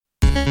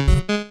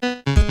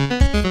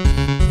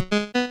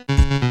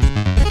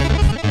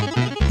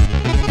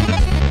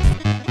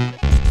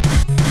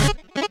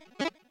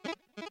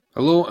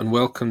and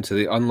welcome to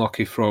the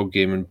Unlucky Frog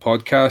Gaming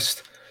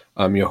Podcast.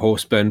 I'm your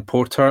host, Ben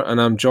Porter,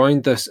 and I'm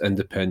joined this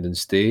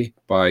Independence Day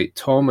by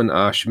Tom and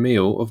Ash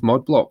Mayo of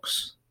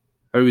Modblocks.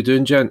 How are we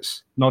doing,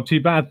 gents? Not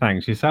too bad,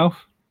 thanks.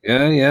 Yourself?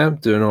 Yeah, I'm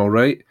doing all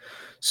right.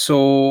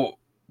 So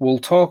we'll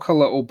talk a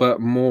little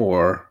bit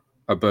more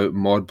about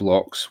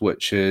Modblocks,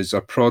 which is a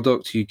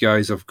product you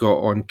guys have got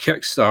on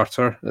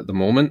Kickstarter at the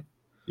moment.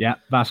 Yeah,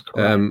 that's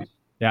correct.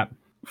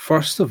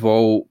 First of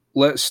all,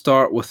 let's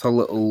start with a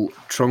little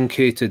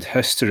truncated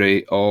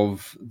history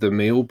of the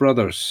Mayo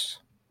brothers.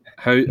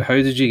 How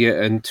did you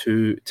get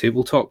into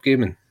tabletop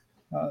gaming?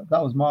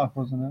 That was Mark,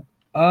 wasn't it?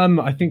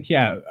 I think,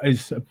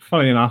 it's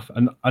funny enough,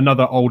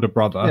 another older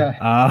brother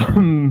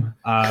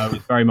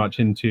was very much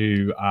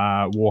into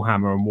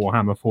Warhammer and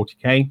Warhammer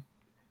 40k.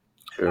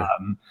 Sure.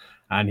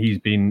 And he's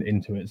been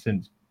into it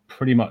since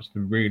pretty much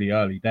the really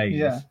early days.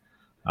 Yeah.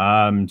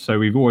 So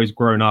we've always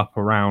grown up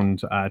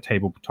around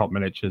tabletop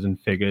miniatures and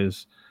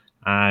figures,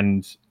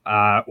 and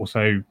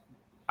also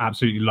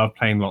absolutely love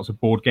playing lots of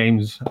board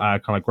games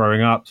kind of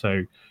growing up.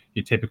 So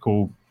your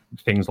typical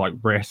things like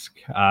Risk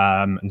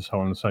and so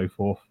on and so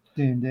forth.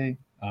 D&D.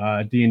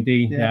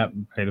 D&D,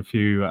 played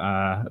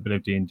a bit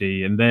of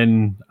D&D. And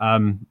then,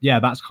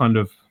 that's kind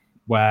of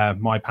where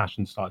my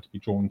passion started to be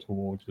drawn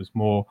towards, was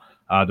more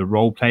the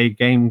role-play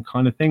game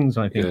kind of things.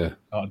 And I think I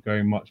started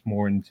going much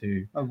more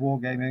into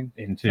wargaming.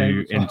 Into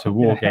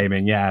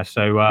wargaming, yeah.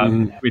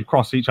 So we'd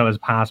cross each other's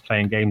paths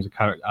playing games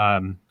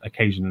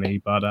occasionally,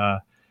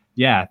 but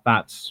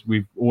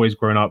we've always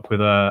grown up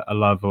with a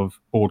love of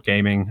board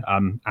gaming.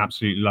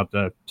 Absolutely love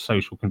the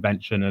social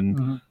convention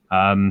and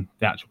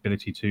the actual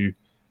ability to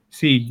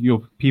see your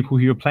people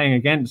who you're playing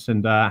against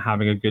and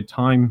having a good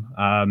time,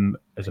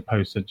 as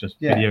opposed to just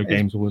video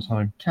games all the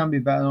time. Can be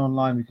better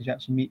online because you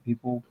actually meet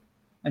people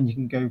and you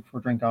can go for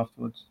a drink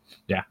afterwards.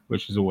 Yeah,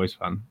 which is always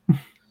fun.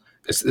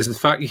 It's the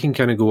fact you can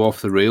kind of go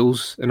off the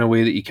rails in a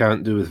way that you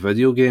can't do with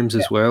video games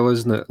as well,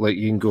 isn't it? Like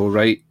you can go,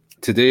 right,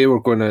 today we're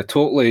going to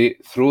totally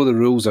throw the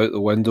rules out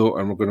the window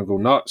and we're going to go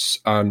nuts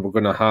and we're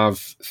going to have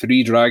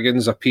 3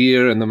 dragons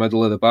appear in the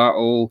middle of the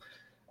battle.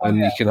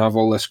 You can have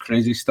all this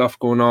crazy stuff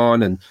going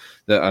on, and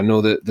that I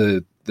know that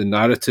the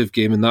narrative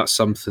gaming, that's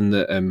something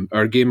that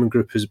our gaming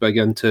group is big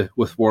into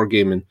with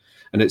wargaming,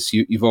 and it's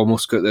you've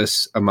almost got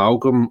this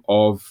amalgam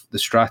of the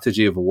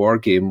strategy of a war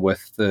game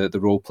with the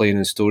role playing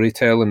and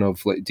storytelling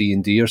of like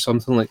D&D or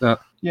something like that.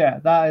 Yeah,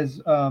 that is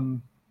just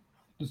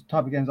the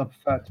type of games I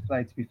prefer to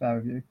play. To be fair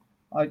with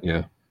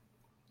you,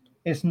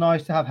 it's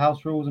nice to have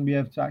house rules and be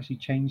able to actually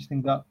change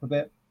things up a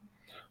bit.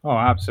 Oh,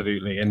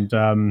 absolutely. And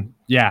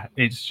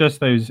it's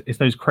just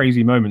those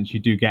crazy moments you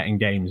do get in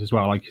games as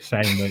well, like you're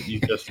saying, that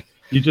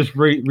you just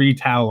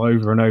retell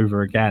over and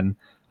over again.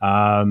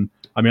 I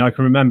mean, I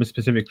can remember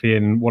specifically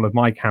in one of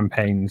my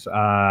campaigns,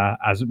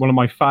 as one of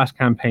my first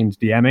campaigns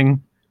DMing,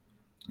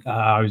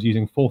 I was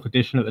using 4th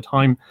edition at the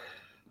time,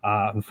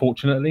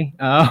 unfortunately,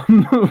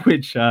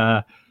 which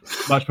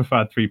much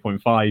preferred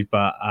 3.5,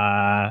 but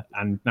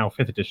and now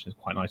 5th edition is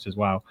quite nice as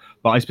well.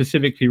 But I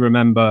specifically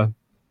remember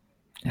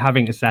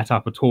having to set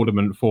up a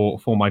tournament for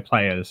my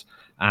players,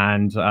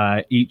 and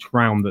each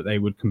round that they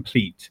would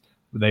complete,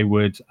 they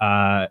would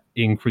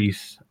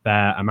increase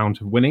their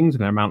amount of winnings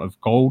and their amount of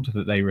gold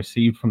that they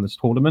received from this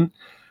tournament.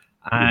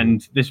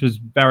 And this was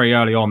very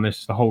early on. This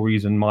is the whole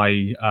reason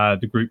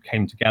the group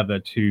came together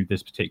to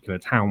this particular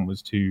town,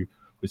 was to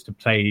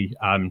play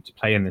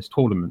in this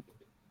tournament,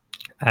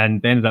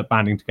 and they ended up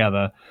banding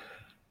together.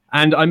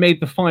 And I made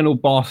the final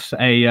boss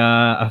a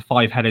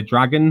 5-headed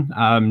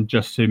dragon,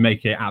 just to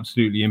make it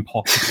absolutely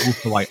impossible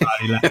for like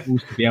early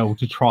levels to be able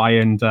to try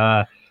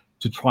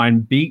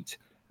and beat.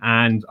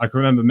 And I can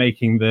remember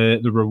making the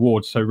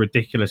reward so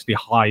ridiculously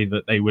high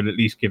that they would at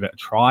least give it a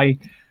try.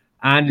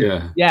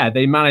 And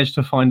they managed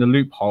to find a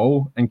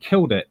loophole and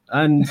killed it.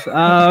 And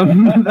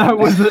that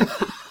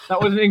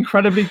was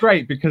incredibly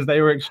great, because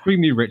they were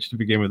extremely rich to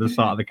begin with at the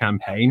start of the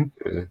campaign,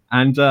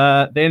 and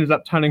they ended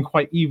up turning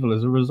quite evil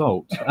as a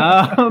result.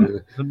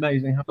 It's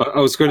amazing. I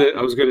was going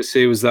to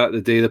say, was that the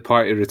day the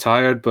party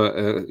retired? But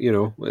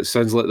it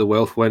sounds like the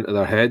wealth went to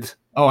their head.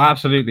 Oh,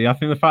 absolutely. I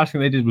think the first thing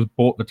they did was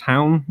bought the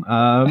town.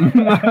 And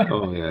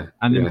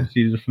then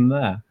proceeded from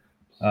there.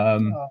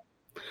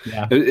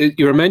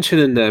 You were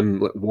mentioning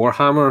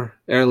Warhammer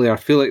earlier. I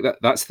feel like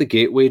that's the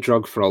gateway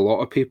drug for a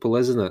lot of people,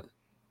 isn't it?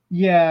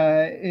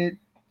 Yeah,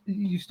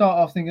 you start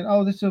off thinking,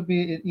 oh, this will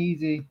be an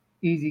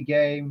easy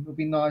game. It'll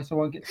be nice. I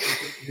won't get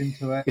too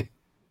into it.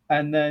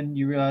 And then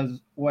you realize,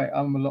 wait,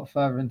 I'm a lot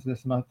further into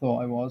this than I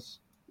thought I was.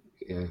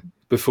 Yeah.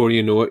 Before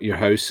you know it, your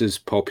house is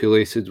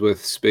populated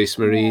with Space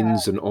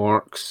Marines and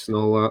orcs and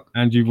all that.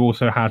 And you've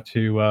also had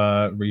to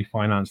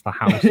refinance the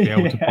house to be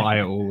able to buy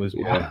it all as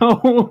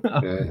well.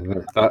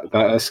 That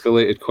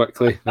escalated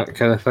quickly, that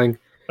kind of thing.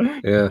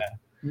 Yeah.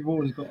 You've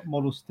always got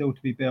models still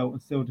to be built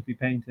and still to be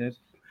painted.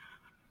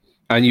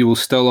 And you will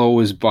still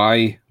always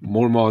buy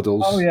more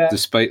models,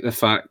 despite the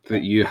fact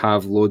that you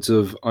have loads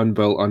of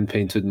unbuilt,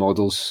 unpainted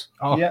models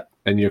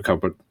in your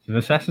cupboard. It's a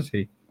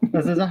necessity.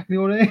 That's exactly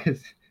what it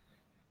is.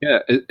 Yeah,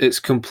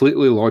 it's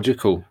completely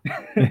logical.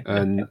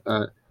 And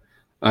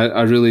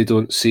I really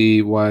don't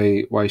see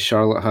why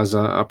Charlotte has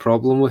a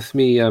problem with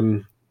me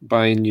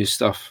buying new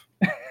stuff.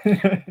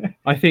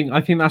 I think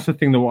that's the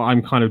thing that what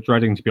I'm kind of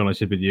dreading, to be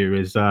honest with you,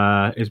 is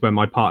when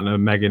my partner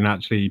Megan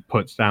actually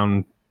puts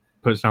down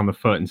the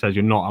foot and says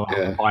you're not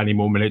allowed to buy any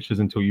more miniatures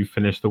until you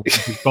finish the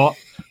ones you've got.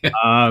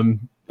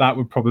 That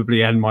would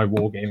probably end my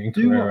wargaming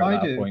career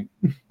at that point.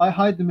 I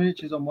hide the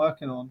miniatures I'm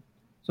working on,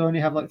 so I only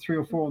have like 3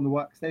 or 4 on the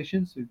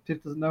workstation, so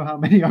Tiff doesn't know how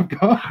many I've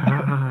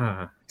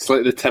got. It's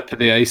like the tip of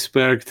the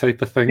iceberg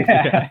type of thing.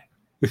 Yeah.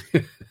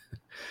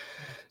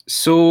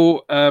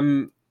 So,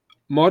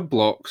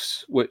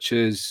 Modblocks, which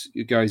is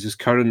you guys'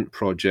 current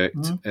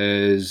project,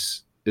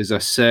 is a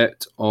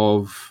set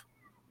of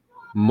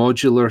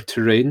modular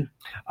terrain.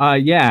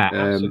 Yeah,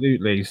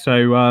 absolutely.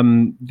 So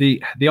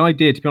the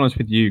idea, to be honest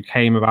with you,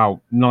 came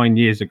about 9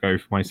 years ago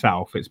for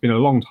myself. It's been a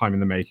long time in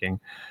the making,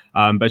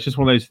 but it's just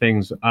one of those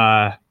things.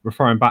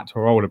 Referring back to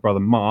our older brother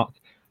Mark,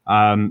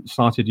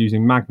 started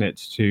using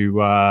magnets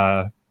to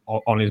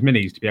on his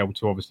minis to be able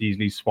to obviously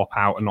easily swap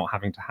out and not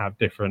having to have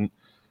different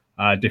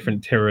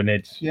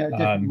Tyranids. Yeah,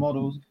 different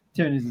models.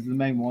 Tyranids is the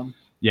main one.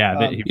 Yeah,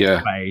 that he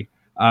would play.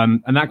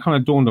 And that kind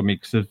of dawned on me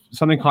because of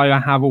something I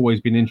have always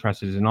been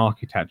interested in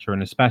architecture,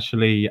 and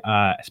especially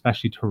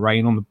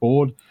terrain on the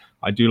board.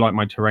 I do like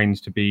my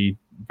terrains to be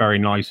very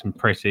nice and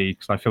pretty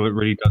because I feel it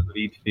really does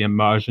lead to the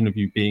immersion of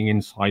you being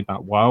inside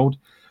that world.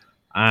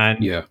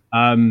 And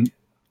and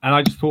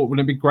I just thought,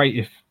 wouldn't it be great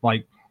if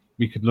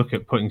we could look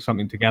at putting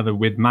something together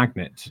with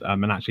magnets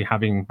and actually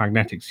having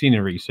magnetic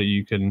scenery so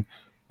you can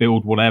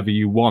build whatever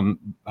you want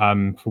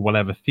for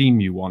whatever theme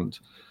you want.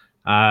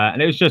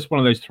 And it was just one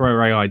of those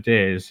throwaway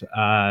ideas.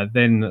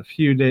 Then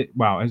it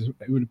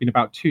would have been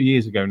about 2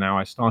 years ago now,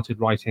 I started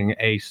writing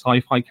a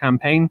sci-fi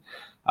campaign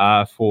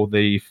for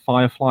the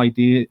Firefly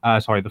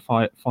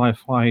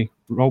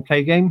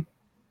roleplay game.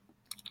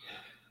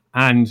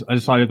 And I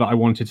decided that I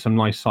wanted some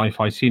nice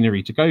sci-fi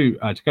scenery to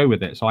go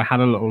with it. So I had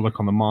a little look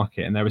on the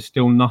market, and there was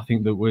still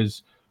nothing that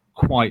was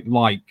quite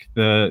like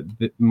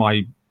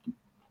my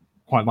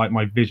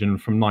vision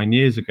from 9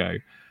 years ago.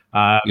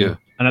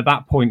 And at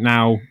that point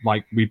now,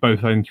 we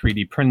both own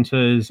 3D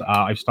printers.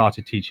 I've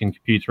started teaching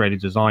computer-aided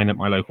design at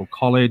my local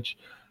college.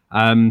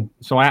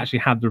 So I actually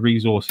had the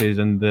resources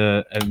and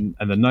the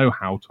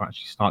know-how to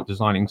actually start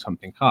designing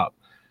something up.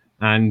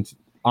 And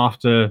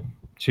after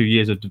 2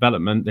 years of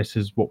development, this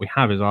is what we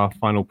have is our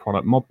final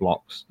product,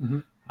 Modblocks.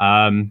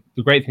 Mm-hmm.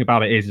 The great thing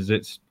about it is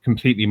it's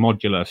completely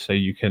modular, so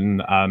you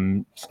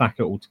can stack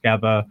it all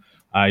together.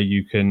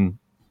 You can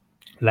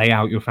lay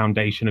out your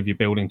foundation of your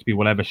building to be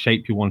whatever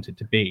shape you want it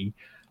to be,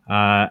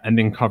 and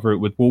then cover it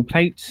with wall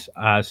plates,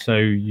 so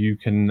you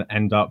can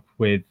end up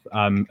with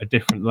a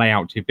different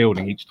layout to your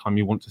building each time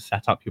you want to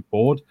set up your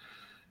board.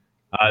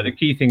 The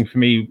key thing for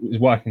me is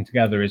working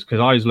together is because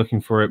I was looking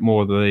for it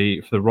more for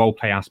the role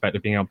play aspect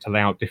of being able to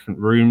lay out different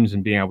rooms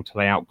and being able to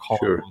lay out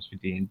corridors for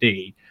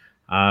D&D.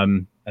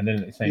 And then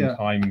at the same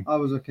time, I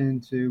was looking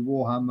into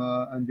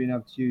Warhammer and being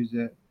able to use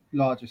it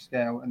larger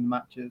scale in the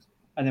matches.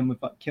 And then with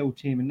Kill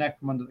Team and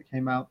Necromunda that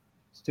came out,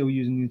 still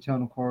using the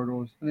internal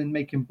corridors, and then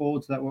making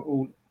boards that were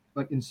all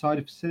inside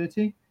a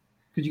facility.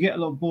 Because you get a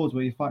lot of boards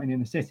where you're fighting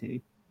in a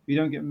city, you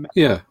don't get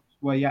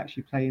where you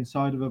actually play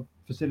inside of a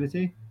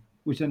facility,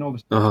 which then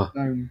obviously has its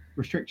own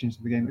restrictions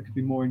to the game that could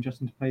be more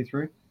interesting to play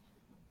through.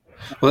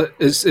 Well,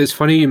 it's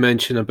funny you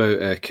mention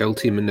about Kill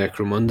Team and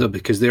Necromunda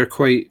because they're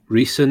quite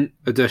recent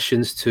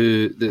additions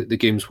to the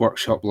Games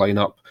Workshop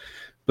lineup,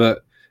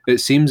 but it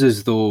seems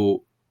as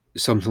though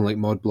something like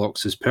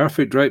Modblocks is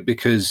perfect, right?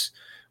 Because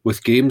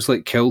with games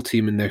like Kill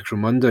Team and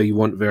Necromunda, you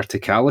want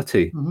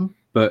verticality. Mm-hmm.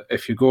 But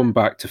if you're going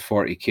back to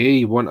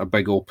 40k, you want a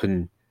big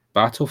open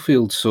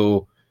battlefield.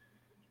 So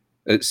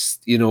it's,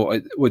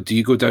 do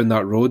you go down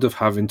that road of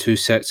having 2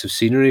 sets of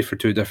scenery for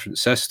 2 different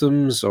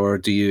systems, or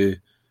do you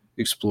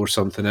explore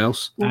something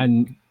else?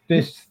 And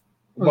this is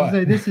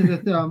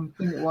the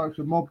thing that works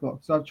with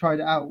Modblocks. So I've tried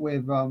it out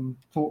with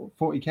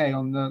 40k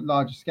on the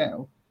larger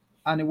scale,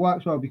 and it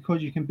works well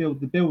because you can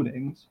build the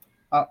buildings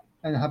up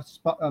and have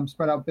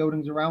spread out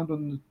buildings around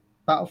on the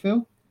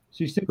battlefield.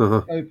 So you still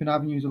have open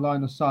avenues of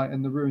line of sight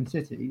and the ruined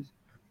cities,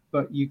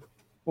 but you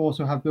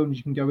also have buildings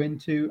you can go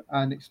into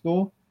and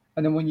explore.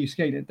 And then when you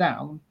scale it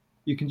down,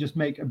 you can just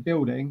make a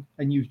building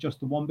and use just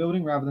the one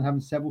building rather than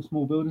having several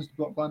small buildings to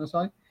block line of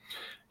sight.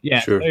 Yeah,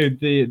 sure. So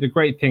the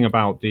great thing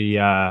about the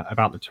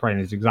terrain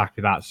is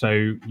exactly that.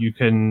 So you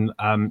can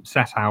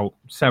set out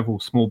several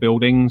small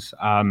buildings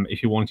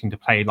if you're wanting to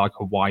play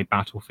a wide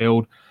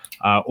battlefield,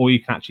 or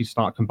you can actually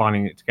start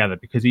combining it together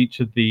because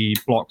each of the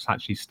blocks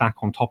actually stack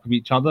on top of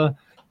each other.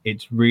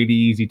 It's really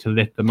easy to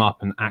lift them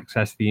up and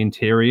access the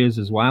interiors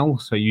as well.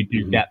 So you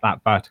do get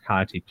that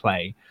verticality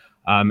play.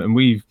 And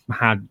we've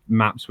had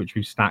maps which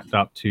we've stacked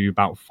up to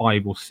about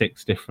 5 or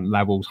 6 different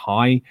levels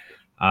high.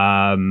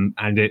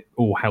 And it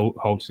all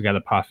holds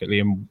together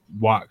perfectly and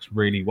works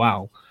really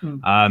well.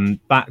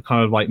 That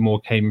kind of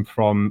more came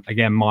from,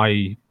 again,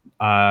 my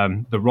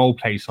the role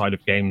play side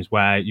of games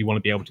where you want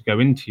to be able to go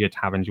into your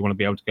taverns, you want to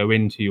be able to go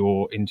into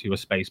your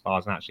space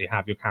bars and actually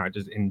have your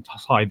characters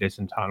inside this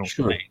internal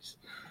space.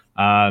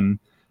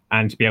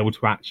 and to be able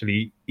to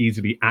actually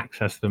easily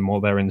access them while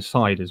they're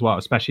inside as well.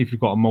 Especially if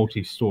you've got a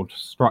multi-stored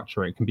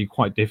structure, it can be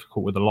quite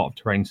difficult with a lot of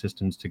terrain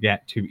systems to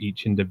get to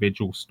each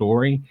individual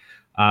story.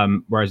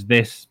 Whereas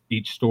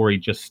each story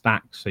just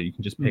stacks, so you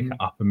can just pick it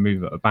up and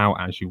move it about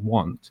as you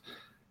want.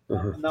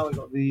 Now we've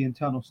got the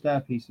internal stair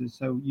pieces,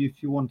 so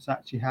if you want to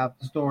actually have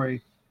the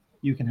story,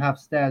 you can have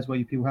stairs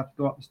where people have to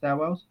go up the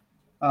stairwells.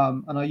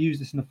 And I used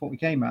this in the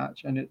 40k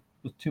match, and it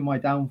was to my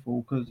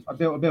downfall because I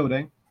built a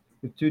building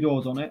with 2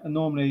 doors on it, and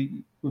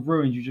normally with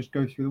ruins you just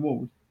go through the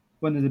walls.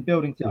 When there's a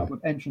building set up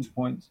with entrance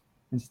points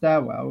and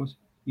stairwells,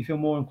 you feel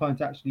more inclined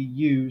to actually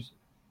use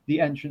the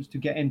entrance to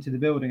get into the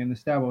building and the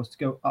stairwells to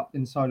go up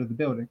inside of the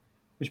building,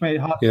 which made it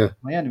hard for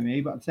my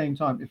enemy, but at the same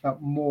time it felt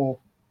more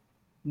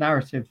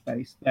narrative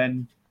based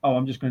than, oh,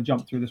 I'm just going to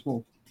jump through this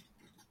wall.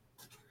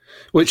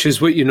 Which is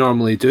what you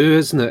normally do,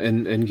 isn't it,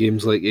 in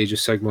games like Age of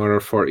Sigmar or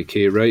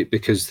 40k, right?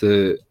 Because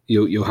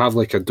you'll have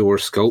like a door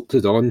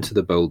sculpted onto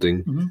the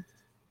building,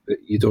 but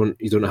you don't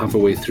have a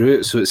way through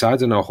it, so it's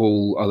adding a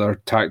whole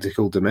other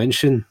tactical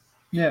dimension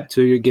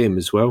to your game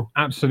as well.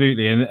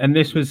 Absolutely, and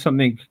this was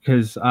something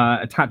because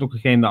a tactical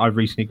game that I've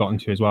recently got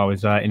into as well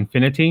is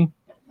Infinity.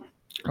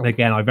 And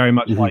again, I very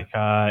much like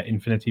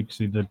Infinity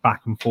because of the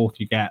back and forth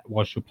you get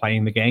whilst you're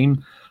playing the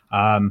game.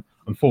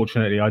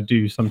 Unfortunately, I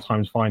do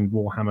sometimes find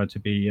Warhammer to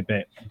be a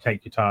bit, you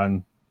take your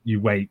turn, you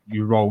wait,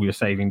 you roll your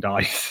saving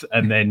dice,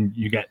 and then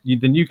you get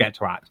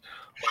to act.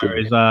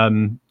 Whereas,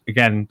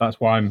 again, that's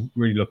why I'm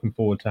really looking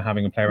forward to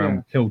having a play around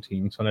with kill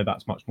teams. I know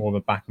that's much more of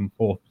a back and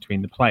forth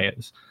between the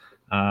players.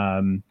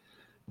 And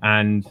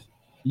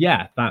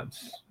yeah,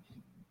 that's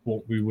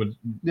what we would.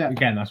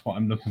 Again, that's what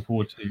I'm looking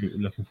forward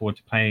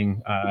to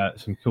playing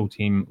some kill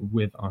team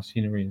with our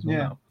scenery as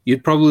well.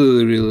 You'd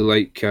probably really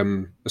like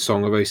A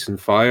Song of Ice and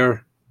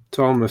Fire,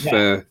 Tom,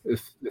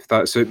 if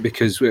that's it,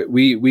 because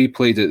we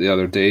played it the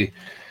other day.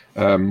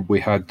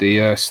 We had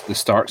the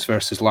Starks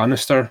versus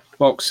Lannister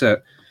box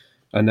set,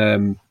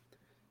 and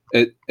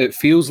it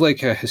feels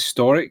like a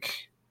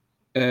historic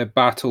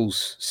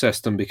battles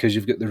system because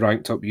you've got the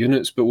ranked up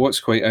units. But what's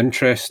quite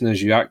interesting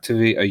is you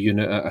activate a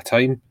unit at a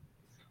time.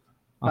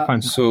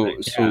 So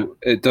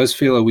it does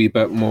feel a wee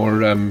bit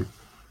more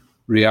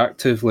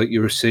reactive, like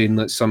you were saying.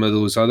 That some of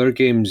those other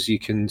games you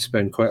can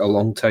spend quite a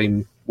long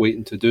time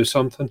waiting to do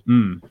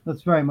something.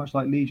 That's very much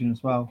like Legion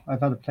as well. I've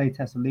had a play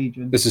test of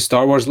Legion. This is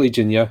Star Wars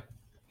Legion, yeah.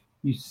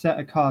 You set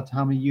a card to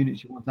how many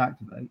units you want to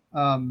activate,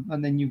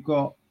 and then you've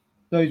got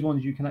those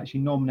ones you can actually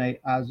nominate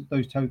as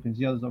those tokens.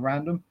 The others are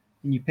random,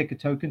 and you pick a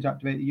token to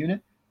activate the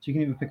unit. So you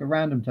can either pick a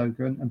random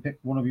token and pick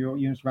one of your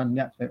units to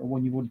randomly activate, or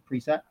one you've already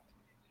preset.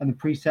 And the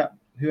preset,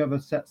 whoever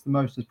sets the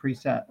most as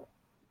preset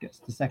gets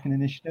the second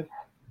initiative.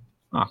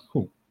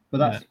 Cool. But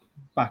that's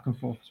back and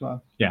forth as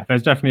well. Yeah,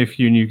 there's definitely a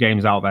few new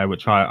games out there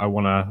which I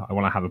wanna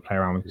have a play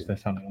around with because they're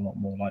sounding a lot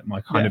more like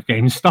my kind of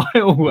game style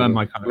and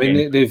my kind of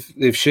game.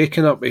 They've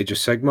shaken up Age of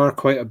Sigmar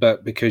quite a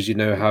bit because you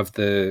now have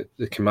the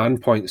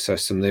command point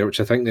system there, which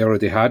I think they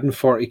already had in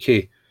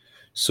 40k.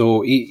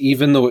 So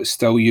even though it's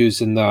still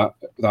using that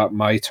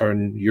my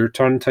turn, your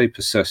turn type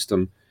of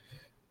system,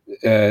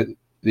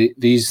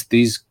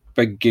 these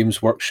big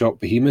Games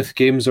Workshop behemoth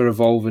games are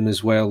evolving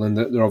as well, and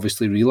they're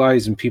obviously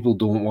realizing people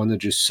don't want to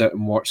just sit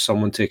and watch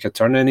someone take a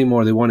turn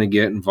anymore. They want to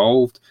get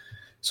involved.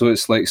 So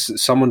it's like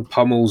someone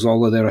pummels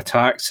all of their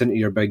attacks into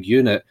your big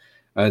unit,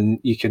 and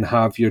you can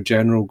have your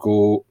general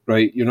go,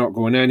 right, you're not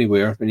going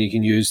anywhere, and you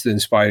can use the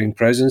Inspiring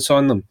Presence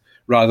on them,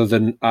 rather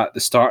than at the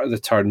start of the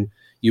turn,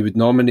 you would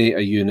nominate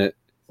a unit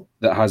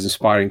that has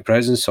Inspiring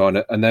Presence on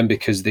it, and then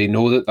because they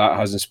know that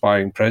has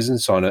Inspiring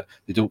Presence on it,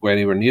 they don't go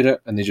anywhere near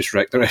it, and they just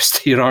wreck the rest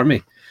of your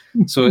army.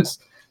 So it's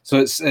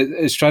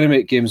trying to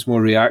make games more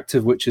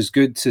reactive, which is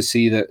good to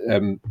see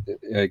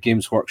that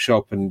Games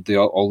Workshop and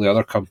all the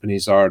other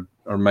companies are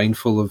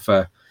mindful of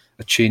a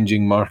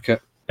changing market.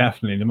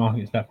 Definitely, the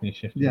market is definitely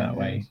shifting that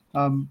way.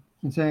 And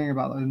saying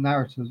about the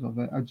narratives of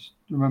it, I just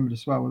remembered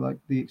as well with like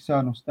the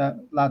external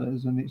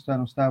ladders and the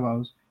external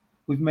stairwells.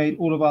 We've made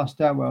all of our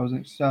stairwells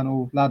and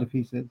external ladder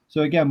pieces.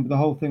 So again, the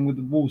whole thing with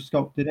the wall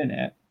sculpted in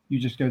it, you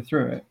just go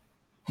through it.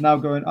 Now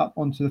going up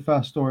onto the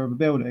first story of a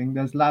building,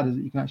 there's ladders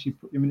that you can actually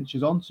put your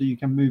miniatures on, so you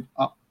can move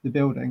up the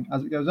building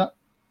as it goes up.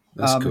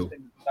 That's cool.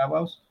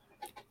 Stairwells.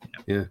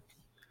 Yeah.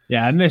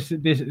 Yeah, and this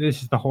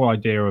is the whole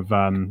idea of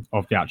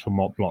the actual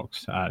mop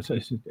blocks. So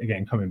this is,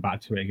 again, coming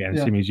back to it again,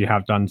 assuming as you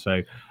have done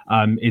so,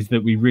 is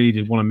that we really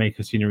did want to make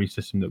a scenery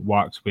system that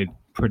works with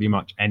pretty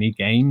much any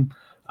game.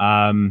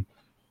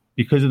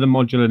 Because of the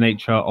modular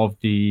nature of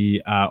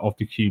the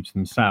cubes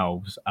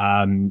themselves,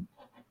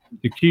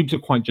 the cubes are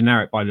quite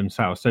generic by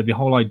themselves. So the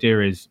whole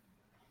idea is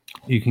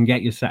you can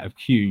get your set of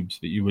cubes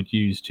that you would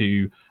use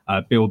to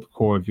build the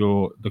core of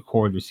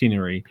your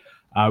scenery.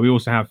 We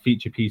also have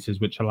feature pieces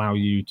which allow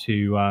you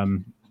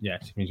to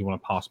it means you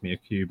want to pass me a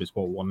cube is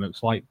what one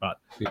looks like,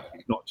 but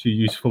not too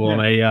useful on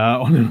an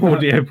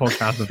audio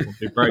podcast.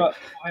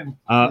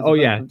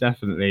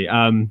 Definitely.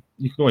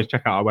 You can always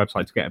check out our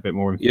website to get a bit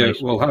more information.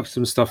 Yeah, we'll have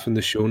some stuff in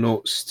the show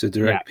notes to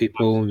direct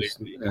people,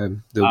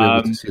 and they'll be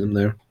able to see them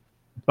there.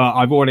 But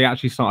I've already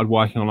actually started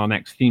working on our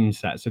next theme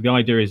set. So the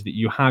idea is that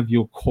you have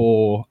your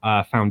core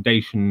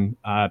foundation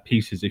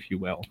pieces, if you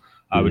will,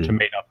 which are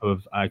made up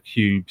of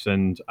cubes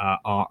and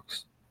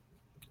arcs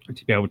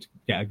to be able to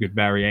get a good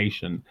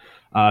variation.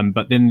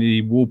 But then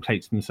the wall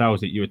plates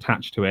themselves that you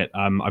attach to it,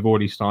 I've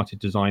already started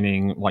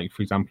designing, like,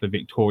 for example, a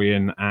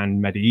Victorian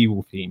and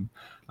medieval theme.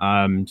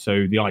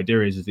 So the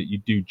idea is that you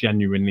do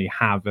genuinely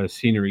have a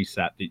scenery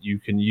set that you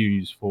can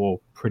use for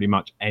pretty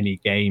much any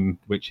game,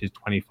 which is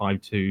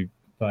 25 to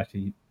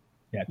 30,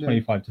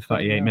 25 to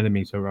 38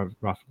 millimeter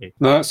roughly.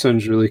 That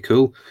sounds really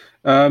cool.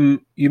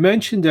 You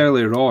mentioned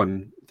earlier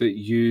on that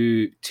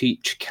you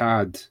teach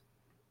CAD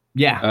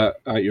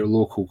at your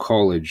local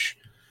college.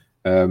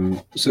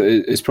 So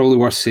it's probably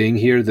worth saying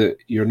here that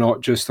you're not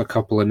just a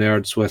couple of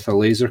nerds with a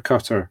laser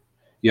cutter.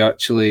 You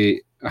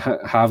actually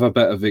have a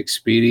bit of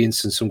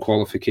experience and some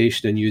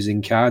qualification in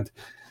using CAD.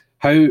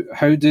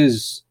 How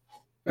does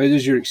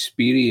your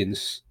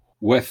experience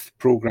with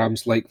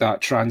programs like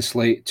that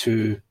translate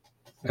to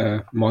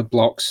mod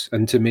blocks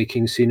into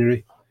making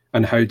scenery,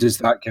 and how does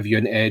that give you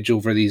an edge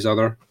over these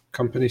other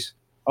companies?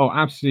 Oh,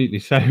 absolutely.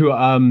 So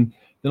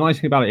the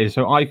nice thing about it is,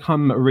 so I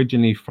come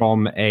originally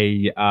from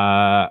a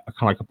kind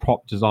of like a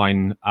prop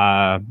design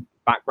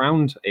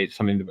background. It's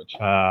something which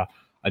I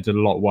did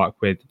a lot of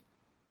work with,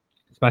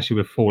 especially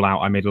with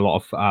Fallout. I made a lot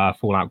of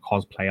Fallout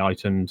cosplay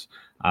items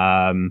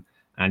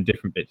and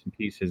different bits and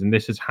pieces. And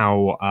this is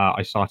how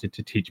I started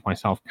to teach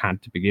myself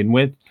CAD to begin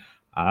with.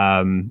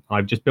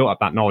 I've just built up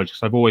that knowledge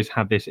because I've always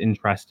had this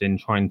interest in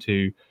trying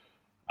to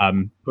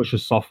push a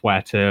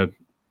software to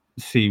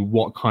see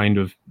what kind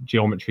of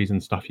geometries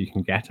and stuff you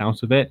can get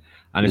out of it.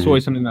 And it's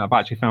always something that I've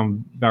actually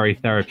found very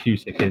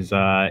therapeutic is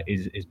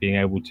being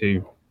able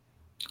to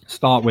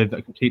start with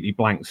a completely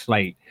blank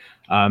slate,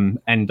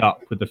 end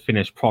up with the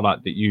finished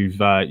product that you've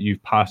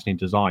personally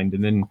designed.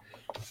 And then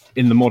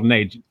in the modern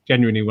age,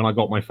 genuinely, when I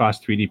got my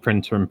first 3D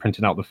printer and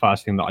printed out the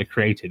first thing that I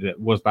created, it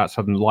was that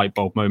sudden light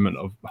bulb moment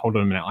of, hold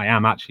on a minute, I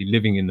am actually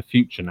living in the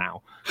future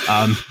now.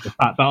 The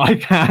fact that I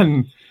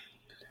can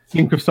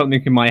think of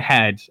something in my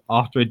head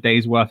after a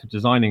day's worth of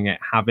designing it,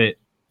 have it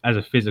as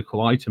a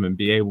physical item, and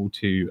be able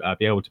to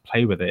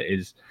play with it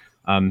is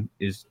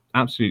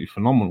absolutely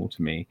phenomenal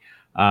to me.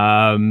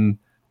 And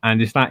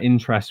it's that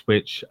interest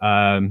which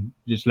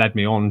just led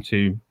me on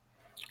to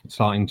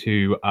starting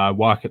to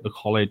work at the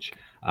college.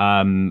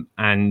 And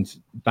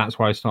that's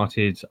where I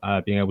started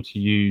being able to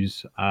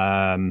use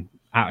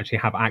actually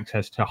have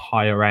access to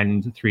higher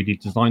end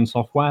 3D design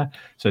software.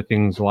 So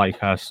things like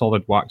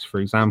SolidWorks, for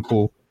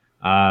example,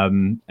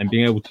 and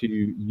being able to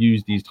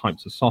use these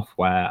types of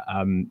software.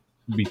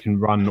 We can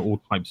run all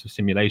types of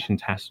simulation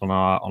tests on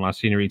our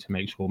scenery to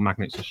make sure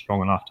magnets are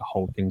strong enough to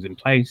hold things in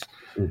place.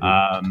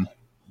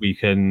 We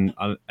can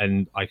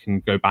and I can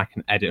go back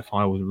and edit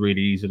files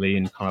really easily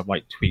and kind of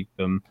like tweak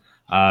them.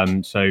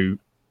 So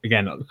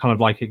again, kind of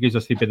like it gives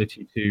us the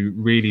ability to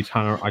really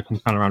I can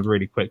turn around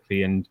really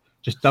quickly and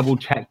just double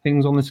check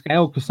things on the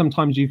scale, because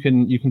sometimes you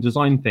can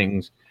design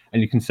things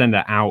and you can send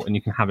it out and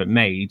you can have it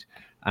made,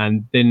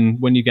 and then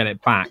when you get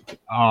it back,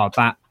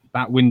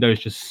 that window is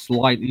just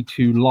slightly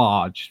too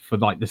large for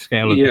like the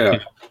scale of the you're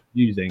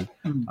using.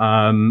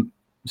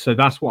 So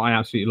that's what I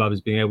absolutely love,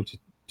 is being able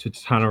to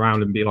turn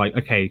around and be like,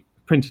 okay,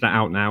 printed it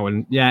out now,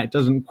 and yeah, it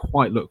doesn't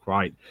quite look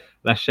right.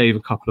 Let's shave a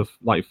couple of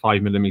like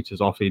 5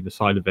 millimeters off either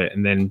side of it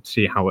and then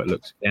see how it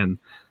looks again.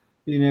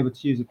 Being able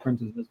to use a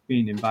printer has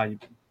been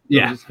invaluable.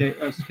 Yeah.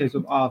 That's the case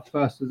of our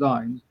first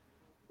designs.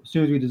 As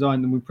soon as we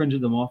designed them, we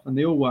printed them off and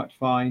they all worked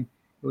fine.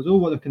 It was all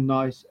looking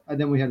nice. And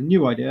then we had a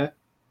new idea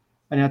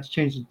and had to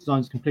change the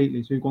designs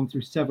completely. So we've gone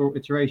through several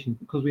iterations.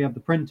 Because we have the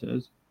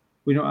printers,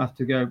 we don't have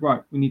to go,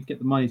 right, we need to get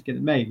the money to get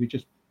it made. We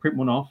just print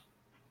one off,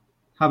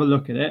 have a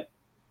look at it,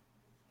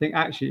 think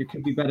actually it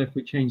could be better if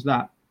we change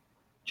that,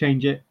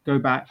 change it, go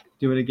back,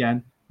 do it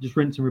again, just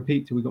rinse and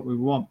repeat till we got what we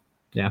want.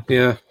 Yeah.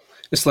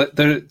 It's like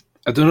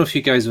I don't know if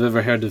you guys have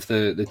ever heard of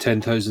the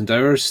 10,000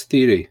 hours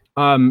theory.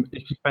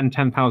 If you spend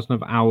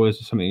 10,000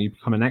 hours or something, you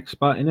become an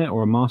expert in it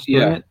or a master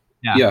in it.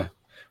 Yeah.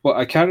 Well,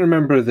 I can't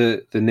remember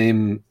the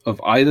name of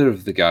either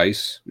of the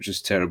guys, which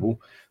is terrible,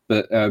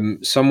 but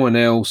someone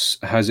else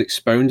has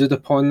expounded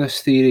upon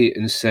this theory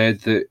and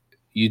said that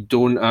you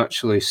don't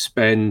actually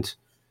spend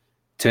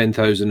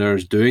 10,000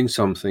 hours doing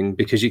something,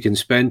 because you can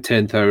spend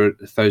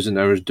 10,000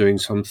 hours doing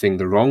something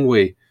the wrong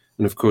way,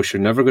 and of course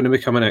you're never going to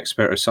become an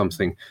expert at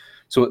something.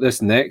 So what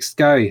this next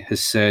guy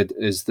has said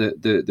is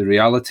that the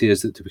reality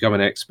is that to become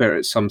an expert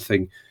at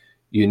something,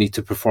 you need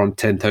to perform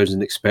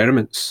 10,000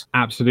 experiments.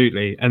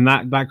 Absolutely. And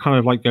that kind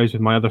of like goes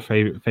with my other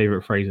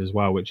favorite phrase as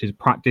well, which is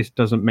practice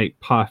doesn't make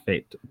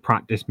perfect,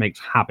 practice makes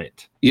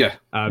habit. Yeah.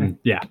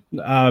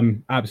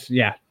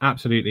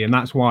 Absolutely. And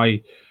that's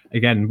why,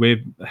 again, with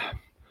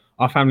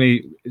our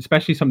family,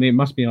 especially something, it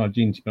must be in our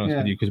genes, to be honest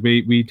with you, because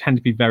we tend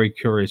to be very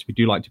curious. We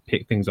do like to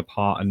pick things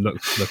apart and look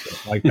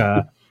at like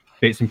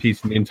bits and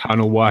pieces in the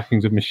internal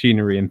workings of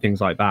machinery and things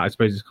like that. I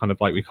suppose it's kind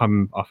of like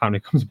our family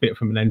comes a bit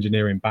from an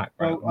engineering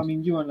background. Well, I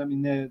mean, you won't let me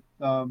know.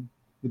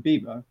 the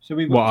Bebo. So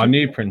we've got our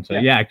new printer,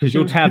 because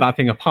you'll tear that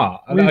thing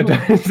apart.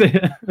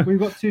 We've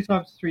got 2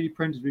 types of 3D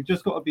printers. We've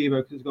just got a Bebo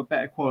because it's got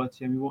better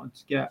quality, and we wanted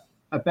to get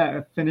a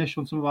better finish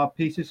on some of our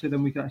pieces, so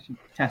then we can actually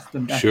test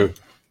them better. Sure.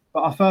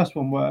 But our first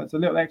one was a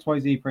little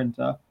XYZ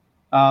printer.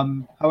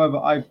 However,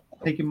 I've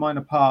taken mine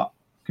apart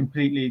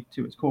completely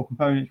to its core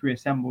components,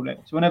 reassembled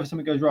it. So whenever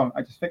something goes wrong,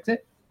 I just fix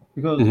it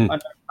because I know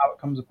how it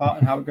comes apart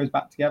and how it goes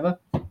back together.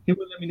 He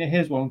wouldn't let me know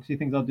his one because he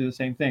thinks I'll do the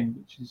same thing,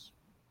 which is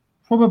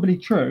probably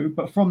true.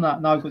 But from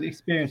that, now I've got the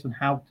experience on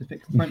how to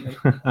fix the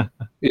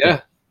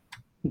printer.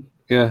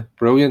 Yeah,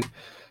 brilliant.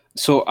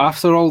 So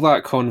after all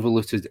that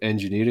convoluted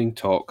engineering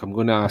talk, I'm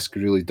going to ask a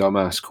really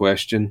dumbass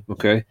question,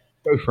 okay?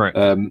 Go for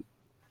it.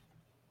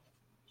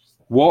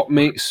 What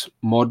makes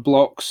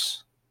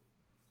Modblocks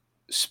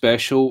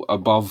special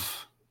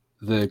above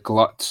the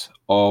glut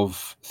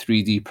of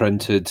 3D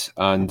printed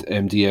and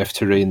MDF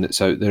terrain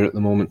that's out there at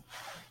the moment?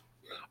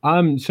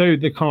 So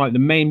the kind of like the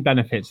main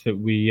benefits that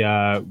we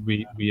have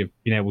been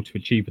able to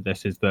achieve with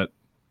this is that,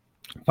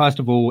 first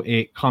of all,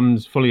 it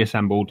comes fully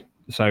assembled.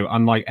 So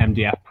unlike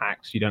MDF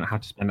packs, you don't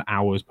have to spend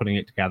hours putting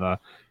it together.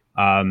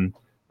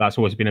 That's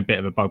always been a bit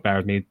of a bugbear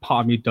of me.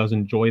 Part of me does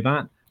enjoy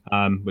that,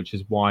 which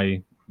is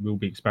why we'll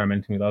be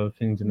experimenting with other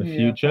things in the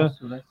future.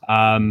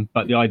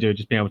 But the idea of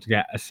just being able to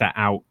get a set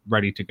out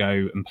ready to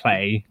go and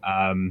play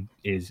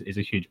is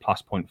a huge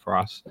plus point for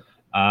us.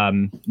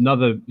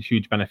 Another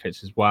huge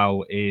benefits as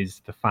well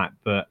is the fact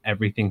that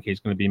everything is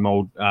going to be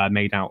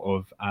made out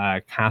of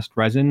cast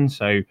resin.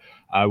 So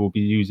we'll be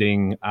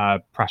using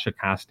pressure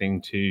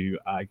casting to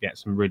get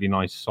some really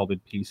nice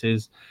solid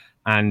pieces.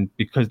 And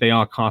because they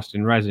are cast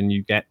in resin,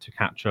 you get to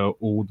capture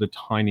all the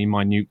tiny,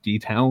 minute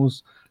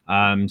details.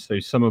 So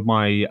some of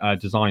my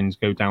designs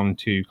go down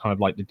to kind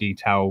of like the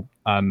detail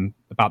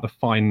about the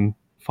fine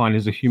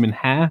as a human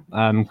hair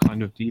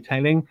kind of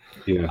detailing.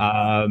 You've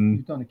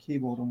done a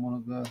keyboard on one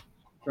of the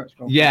stretch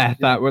goals.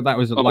 That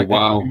was a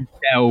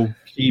Dell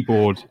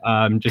keyboard,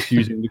 just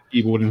using the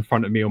keyboard in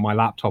front of me on my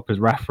laptop as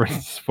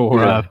reference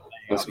for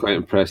that's quite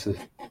impressive.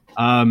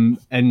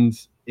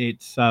 And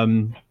it's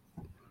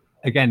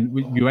again,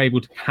 you're able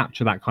to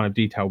capture that kind of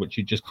detail, which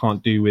you just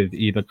can't do with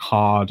either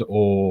card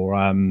or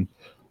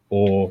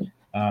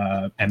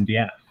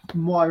MDF.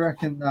 What I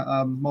reckon that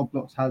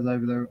Modblocks has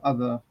over the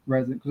other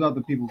resin, because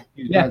other people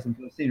use resin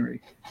for the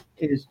scenery,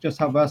 is just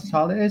how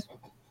versatile it is.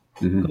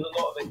 Because a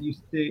lot of it you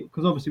see,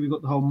 because obviously we've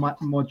got the whole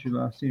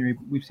modular scenery.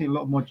 We've seen a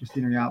lot of modular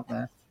scenery out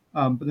there,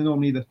 but they're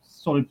normally the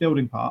solid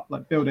building part,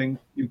 like building.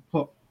 You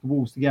put the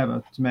walls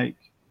together to make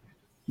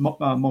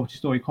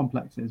multi-story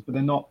complexes, but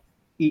they're not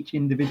each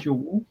individual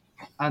wall,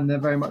 and they're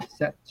very much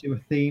set to a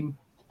theme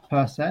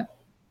per set.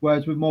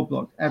 Whereas with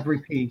Modblocks, every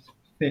piece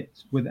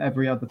fits with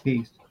every other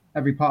piece.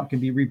 Every part can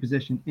be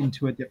repositioned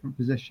into a different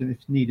position if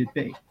needed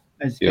be.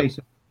 As a case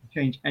of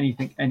change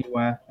anything,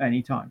 anywhere,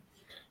 anytime.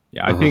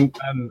 Yeah, I think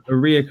a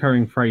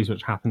reoccurring phrase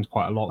which happens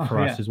quite a lot for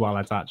us as well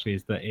as actually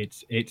is that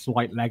it's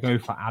like Lego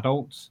for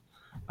adults.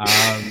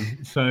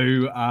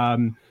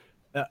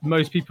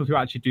 Most people who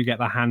actually do get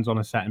their hands on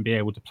a set and be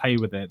able to play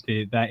with it,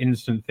 their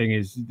instant thing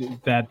is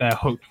they're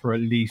hooked for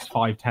at least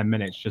 5-10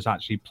 minutes just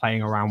actually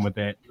playing around with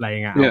it,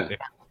 laying it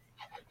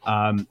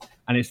out.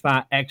 And it's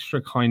that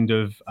extra kind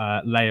of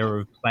layer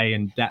of play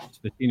and depth to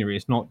the scenery.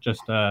 It's not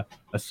just a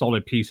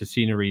solid piece of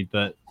scenery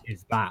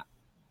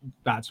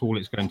that's all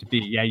it's going to be.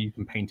 Yeah, you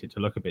can paint it to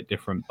look a bit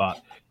different,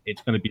 but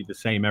it's going to be the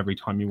same every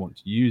time you want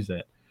to use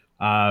it.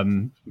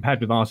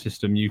 Compared with our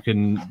system, you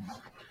can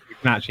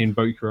actually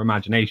invoke your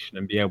imagination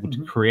and be able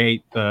to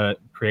create the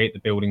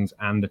buildings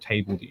and the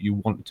table that you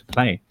want to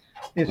play.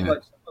 It's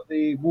like some of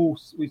the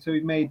walls. We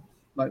made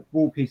like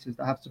wall pieces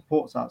that have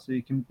supports out, so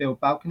you can build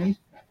balconies.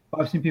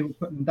 But I've seen people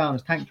put them down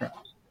as tank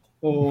traps,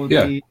 or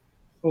the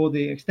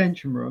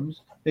extension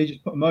rooms. They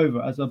just put them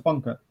over as a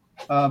bunker,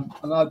 and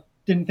I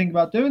didn't think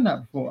about doing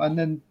that before, and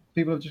then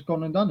people have just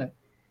gone and done it.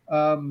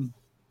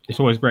 It's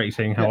always great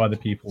seeing how other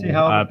people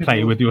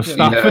play with your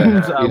stuff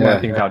and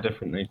work things out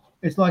differently.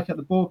 It's like at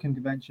the Borken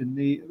convention,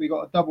 we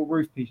got a double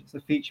roof piece. It's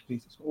a feature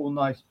piece. It's got all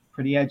nice,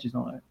 pretty edges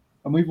on it,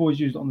 and we've always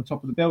used it on the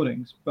top of the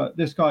buildings. But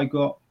this guy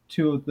got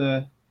 2 of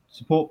the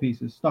support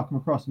pieces, stuck them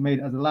across, and made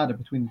it as a ladder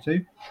between the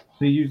 2.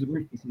 So you use the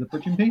roof piece as a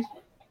bridging piece,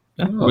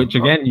 which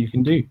again you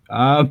can do.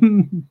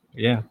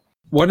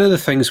 One of the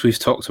things we've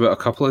talked about a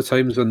couple of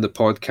times on the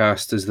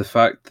podcast is the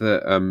fact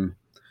that,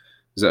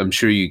 as I'm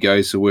sure you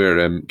guys are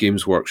aware,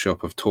 Games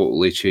Workshop have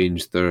totally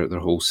changed their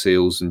whole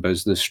sales and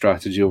business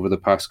strategy over the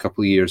past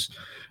couple of years.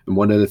 And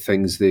one of the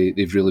things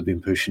they've really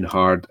been pushing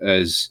hard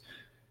is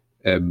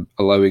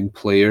allowing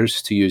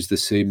players to use the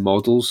same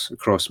models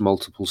across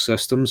multiple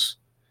systems.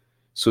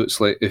 So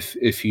it's like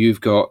if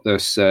you've got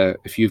this,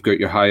 if you've got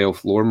your High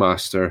Elf Lore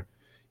Master,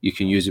 you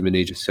can use them in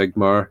Age of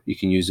Sigmar, you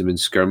can use them in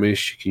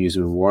Skirmish, you can use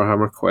them in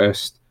Warhammer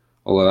Quest,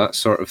 all of that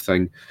sort of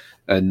thing.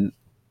 And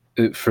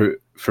for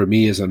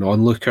me as an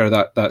onlooker,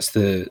 that's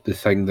the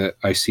thing that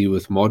I see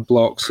with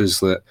Modblocks, is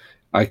that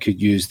I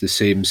could use the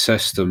same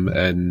system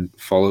in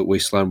Fallout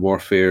Wasteland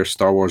Warfare,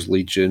 Star Wars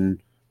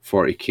Legion,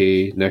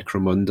 40k,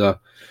 Necromunda,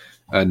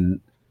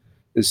 and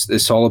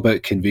it's all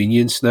about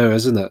convenience now,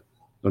 isn't it?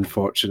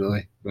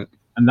 Unfortunately, but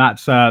And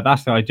that's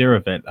the idea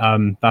of it.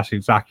 That's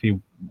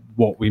exactly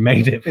what we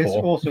made it It's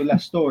for. also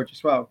less storage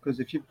as well, because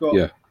if you've got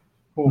yeah,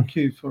 4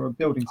 cubes for a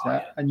building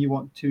set and you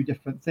want 2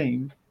 different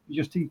themes, you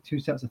just need 2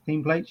 sets of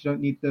theme plates. You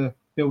don't need the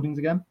buildings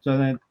again. So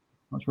then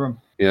much room.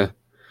 yeah.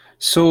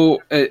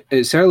 So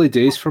it's early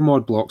days for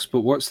Mod Blocks,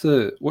 but what's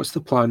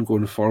the plan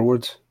going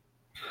forward?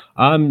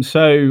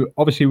 So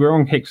obviously we're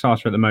on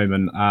Kickstarter at the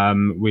moment.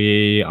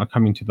 We are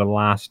coming to the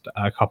last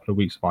couple of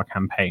weeks of our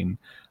campaign,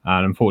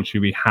 and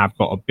unfortunately we have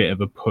got a bit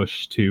of a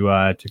push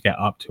to get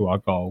up to our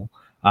goal.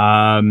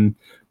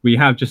 We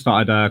have just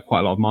started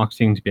quite a lot of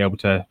marketing to be able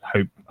to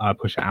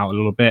push it out a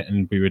little bit,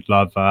 and we would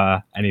love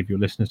any of your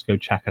listeners to go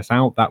check us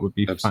out. That would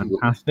be Absolutely.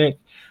 fantastic.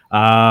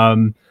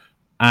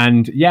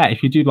 And yeah,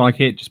 if you do like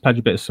it, just pledge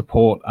a bit of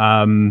support.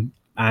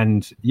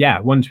 And yeah,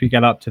 once we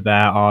get up to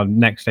there, our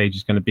next stage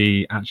is going to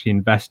be actually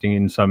investing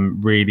in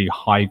some really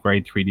high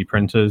grade 3D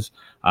printers.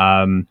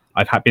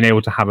 I've been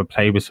able to have a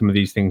play with some of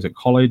these things at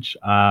college,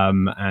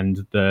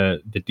 and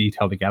the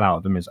detail they get out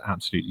of them is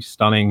absolutely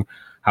stunning.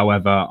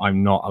 However,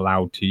 I'm not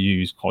allowed to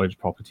use college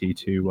property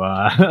to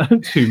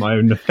to my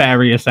own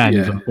nefarious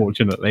ends,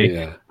 unfortunately.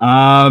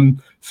 Yeah.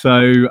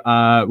 So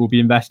we'll be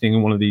investing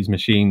in one of these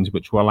machines,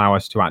 which will allow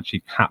us to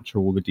actually capture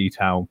all the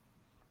detail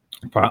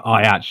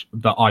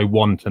that I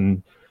want,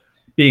 and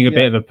being a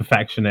bit of a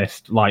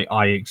perfectionist, like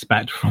I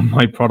expect from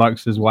my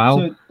products as well.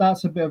 So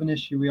that's a bit of an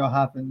issue we are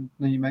having.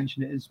 Now you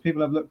mentioned it, is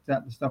people have looked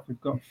at the stuff we've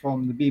got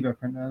from the Bebo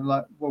printer and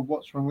like, well,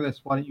 what's wrong with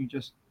this? Why don't you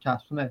just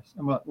cast from this?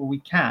 And we're like, well, we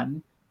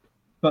can,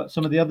 but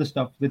some of the other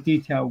stuff, the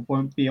detail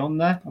won't be on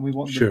there, and we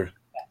want the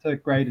better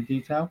grade of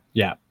detail.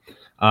 Yeah.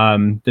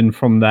 Then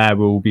from there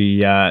we'll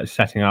be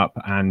setting up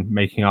and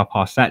making up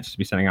our sets to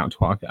be sending out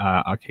to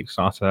our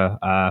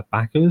Kickstarter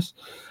backers.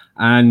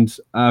 And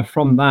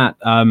from that,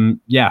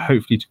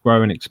 hopefully to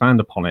grow and expand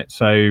upon it.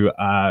 So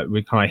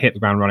we kind of hit the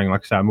ground running.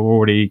 Like I said, we've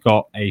already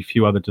got a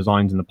few other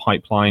designs in the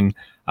pipeline.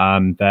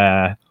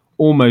 They're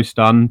almost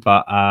done,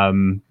 but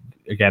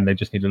again, they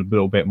just need a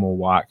little bit more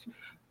work.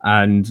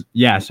 And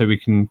yeah, so we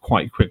can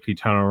quite quickly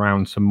turn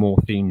around some more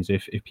themes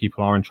if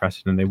people are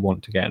interested and they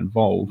want to get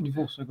involved. We've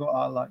also got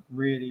our like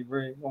really,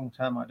 really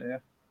long-term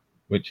idea,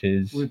 which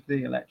is with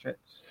the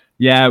electrics.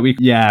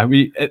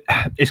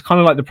 It's kind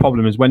of like the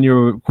problem is when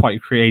you're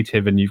quite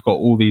creative and you've got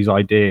all these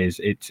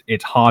ideas,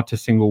 it's hard to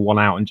single one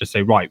out and just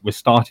say, right, we're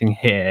starting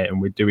here and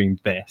we're doing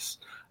this.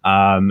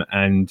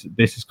 And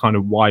this is kind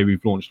of why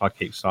we've launched our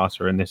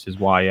Kickstarter, and this is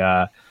why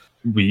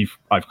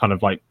I've kind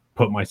of like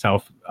put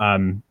myself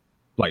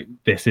like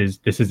this is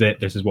it,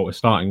 this is what we're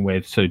starting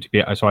with. So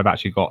I've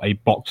actually got a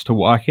box to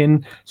work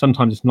in.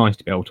 Sometimes it's nice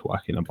to be able to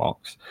work in a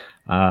box.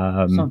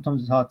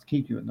 Sometimes it's hard to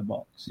keep you in the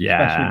box,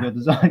 yeah, especially if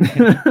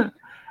you're designing.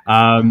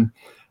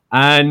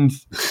 And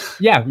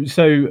yeah,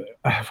 so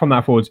from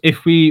that forwards,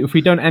 if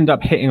we don't end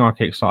up hitting our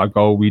Kickstarter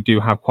goal, we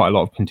do have quite a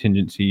lot of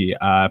contingency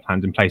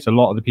plans in place. A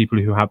lot of the people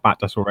who have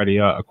backed us already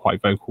are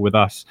quite vocal with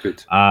us.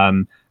 Good.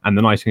 And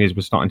the nice thing is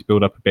we're starting to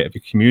build up a bit of a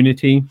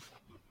community,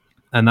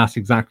 and that's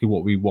exactly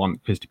what we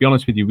want. Because to be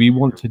honest with you, we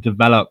want to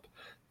develop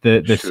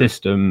the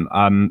system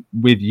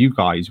with you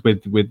guys,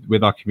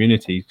 with our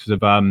community, because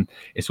of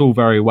it's all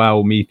very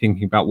well me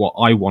thinking about what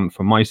I want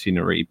from my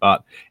scenery,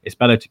 but it's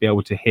better to be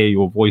able to hear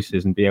your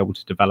voices and be able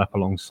to develop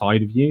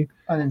alongside of you.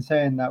 And in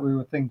saying that, we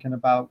were thinking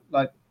about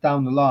like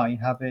down the line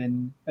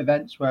having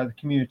events where the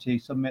community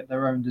submit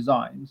their own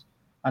designs,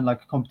 and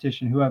like a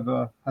competition,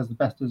 whoever has the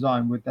best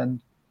design would then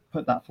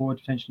put that forward,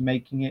 potentially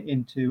making it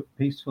into a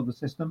piece for the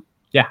system.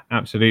 Yeah,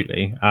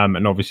 absolutely.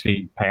 And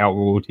obviously pay out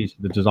royalties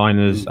to the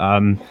designers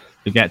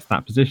to get to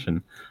that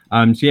position.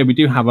 So yeah, we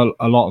do have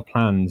a lot of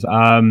plans.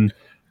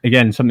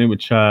 Again, something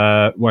which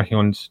working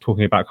on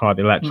talking about kind of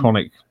the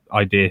electronic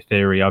idea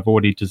theory. I've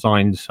already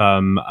designed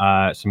some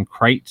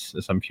crates,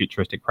 some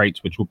futuristic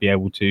crates, which will be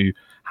able to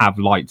have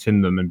lights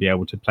in them and be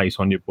able to place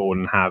on your board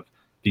and have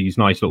these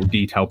nice little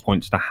detail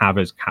points to have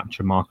as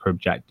capture marker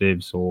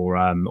objectives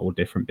or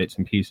different bits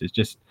and pieces,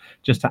 just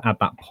to add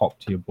that pop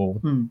to your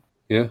board.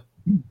 Yeah.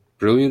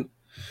 Brilliant.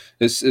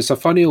 It's a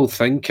funny old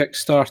thing,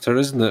 Kickstarter,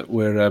 isn't it?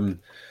 Where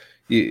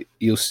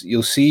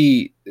you'll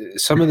see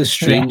some of the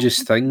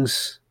strangest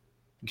things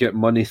get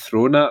money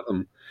thrown at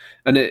them,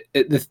 and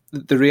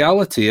the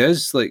reality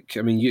is, like,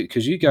 I mean,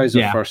 because you guys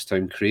are first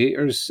time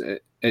creators,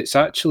 it's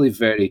actually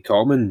very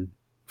common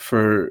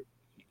for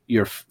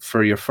your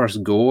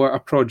first go at a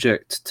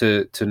project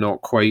to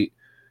not quite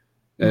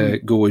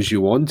go as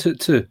you want it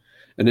to,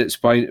 and it's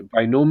by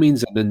no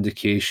means an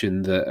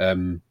indication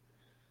that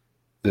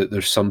that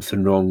there's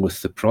something wrong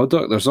with the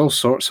product. There's all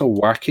sorts of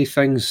wacky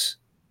things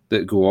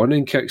that go on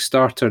in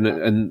Kickstarter,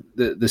 and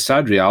the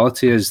sad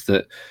reality is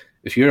that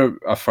if you're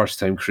a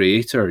first-time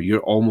creator,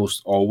 you're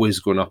almost always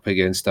going up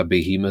against a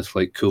behemoth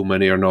like Cool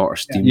Mini or Not or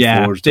Steam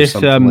Forged or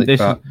something like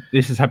that.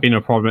 This has been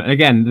a problem. And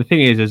again, the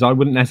thing is I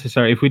wouldn't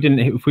necessarily, if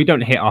we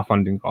don't hit our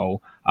funding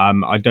goal,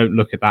 I don't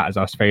look at that as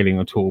us failing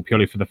at all,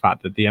 purely for the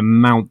fact that the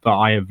amount that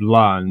I have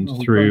learned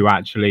through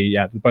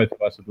both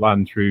of us have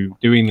learned through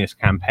doing this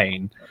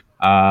campaign,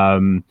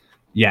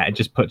 yeah, it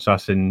just puts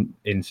us in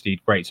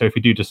stead great. So if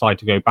we do decide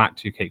to go back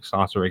to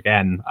Kickstarter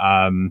again,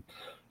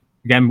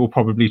 we'll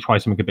probably try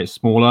something a bit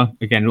smaller.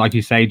 Again, like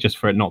you say, just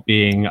for it not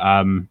being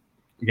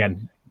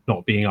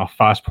not being our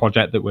first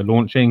project that we're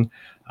launching.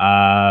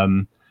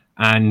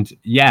 And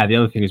yeah, the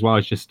other thing as well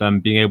is just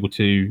being able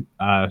to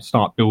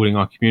start building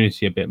our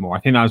community a bit more. I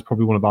think that was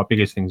probably one of our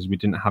biggest things, is we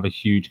didn't have a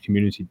huge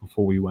community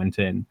before we went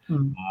in.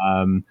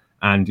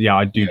 And yeah,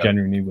 I do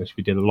genuinely wish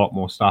we did a lot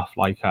more stuff,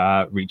 like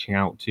reaching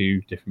out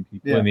to different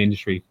people in the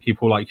industry,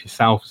 people like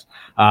yourselves.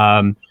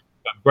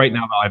 Great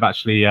now that I've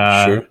actually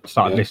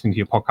started listening to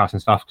your podcast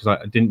and stuff, because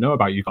I didn't know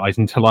about you guys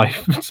until I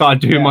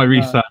started doing my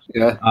research.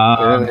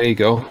 There you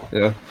go.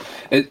 Yeah,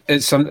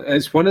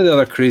 it's one of the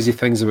other crazy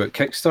things about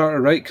Kickstarter,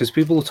 right? Because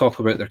people talk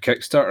about their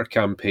Kickstarter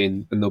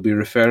campaign and they'll be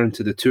referring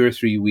to the 2 or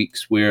 3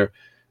 weeks where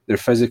they're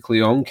physically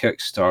on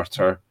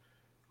Kickstarter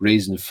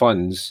raising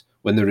funds,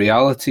 when the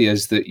reality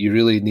is that you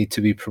really need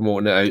to be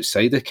promoting it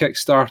outside of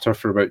Kickstarter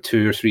for about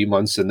 2 or 3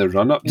 months in the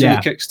run up to the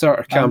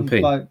Kickstarter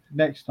campaign. Like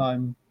next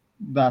time,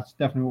 that's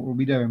definitely what we'll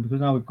be doing,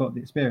 because now we've got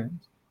the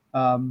experience.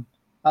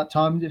 At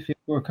times, if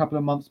we're a couple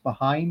of months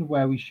behind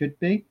where we should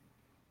be,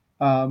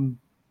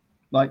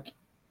 like,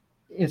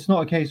 it's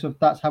not a case of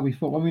that's how we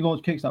thought. When we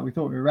launched Kickstarter, we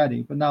thought we were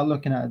ready, but now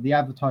looking at it, the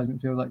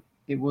advertisement feels like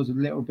it was a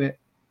little bit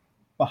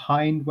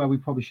behind where we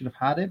probably should have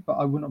had it, but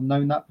I wouldn't have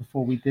known that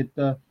before we did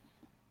the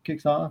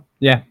Kickstarter.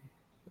 Yeah,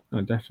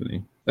 oh,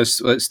 definitely.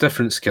 It's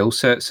different skill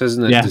sets,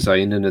 isn't it?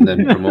 Designing and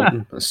then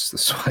promoting.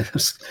 That's why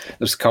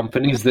there's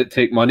companies that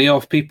take money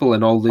off people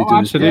and all they do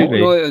is promote.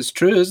 No, it's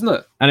true, isn't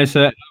it? And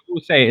I will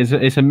say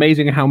it's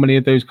amazing how many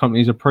of those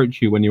companies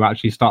approach you when you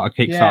actually start a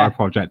Kickstarter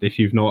project. If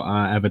you've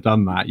not ever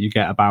done that, you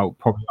get about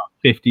probably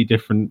 50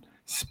 different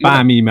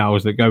spam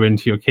emails that go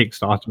into your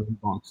Kickstarter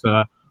inbox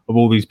of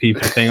all these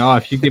people saying, "Oh,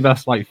 if you give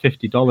us like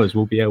 $50,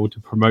 we'll be able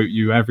to promote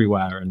you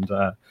everywhere." And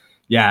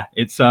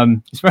it's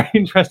very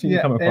interesting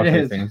to come across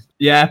these things.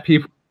 Yeah,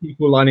 people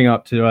lining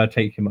up to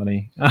take your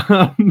money.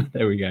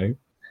 There we go.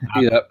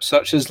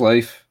 Such is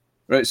life.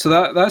 Right, so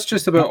that's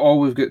just about all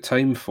we've got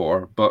time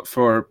for. But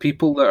for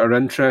people that are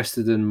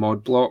interested in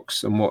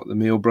Modblocks and what the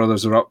Mail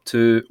Brothers are up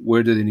to,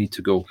 where do they need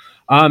to go?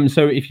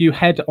 So if you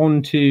head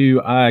on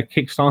to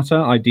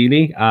Kickstarter,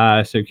 ideally,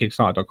 so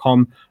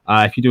Kickstarter.com,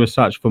 if you do a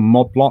search for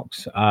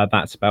Modblocks,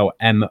 that's spelled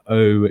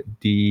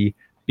MODBLOKZ.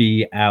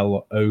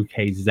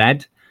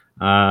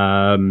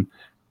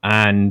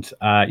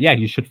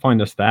 You should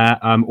find us there.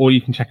 Or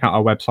you can check out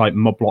our website,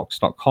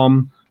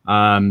 modblocks.com.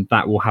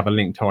 That will have a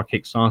link to our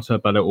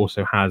Kickstarter, but it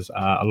also has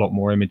a lot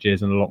more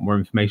images and a lot more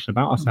information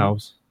about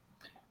ourselves.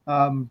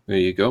 There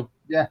you go.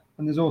 Yeah,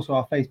 and there's also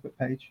our Facebook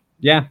page.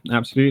 Yeah,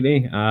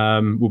 absolutely.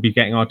 We'll be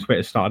getting our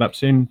Twitter started up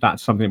soon.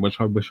 That's something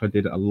which I wish I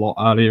did a lot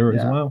earlier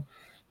as well.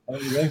 There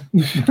you go.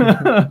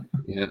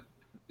 Yeah,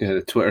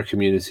 the Twitter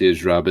community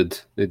is rabid.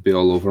 They'd be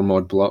all over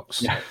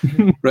Modblocks. Yeah.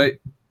 Right.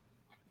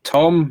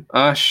 Tom,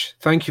 Ash,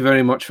 thank you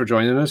very much for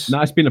joining us.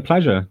 No, it's been a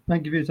pleasure.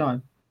 Thank you for your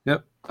time.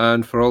 Yep.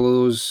 And for all of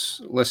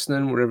those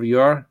listening, wherever you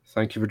are,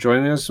 thank you for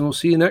joining us, and we'll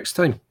see you next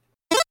time.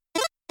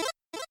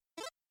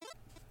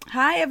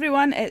 Hi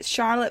everyone, it's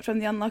Charlotte from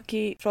the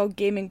Unlucky Frog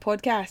Gaming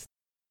Podcast.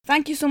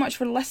 Thank you so much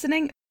for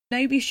listening.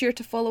 Now be sure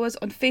to follow us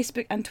on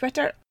Facebook and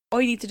Twitter. All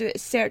you need to do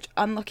is search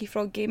Unlucky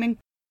Frog Gaming.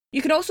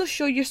 You can also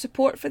show your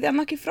support for the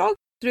Unlucky Frog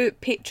through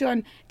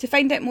Patreon. To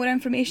find out more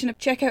information,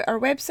 check out our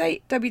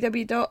website,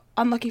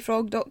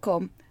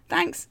 www.unluckyfrog.com.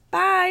 Thanks,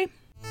 bye!